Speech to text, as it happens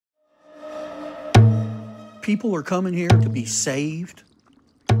People are coming here to be saved,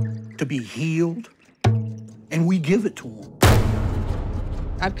 to be healed, and we give it to them.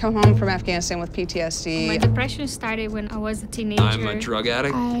 I'd come home from Afghanistan with PTSD. My depression started when I was a teenager. I'm a drug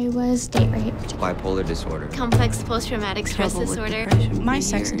addict. I was date raped. Bipolar disorder. Complex post-traumatic stress disorder. My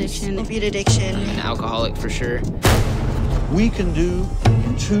sex addiction. Opiate addiction. I'm an alcoholic for sure. We can do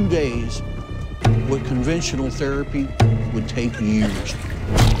in 2 days what conventional therapy would take years.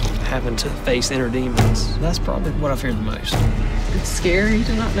 Having to face inner demons, that's probably what I fear the most. It's scary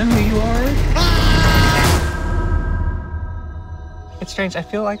to not know who you are. It's strange. I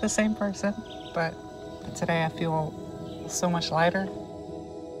feel like the same person, but today I feel so much lighter.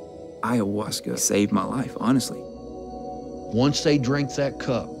 Ayahuasca saved my life, honestly. Once they drink that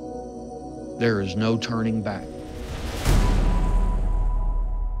cup, there is no turning back.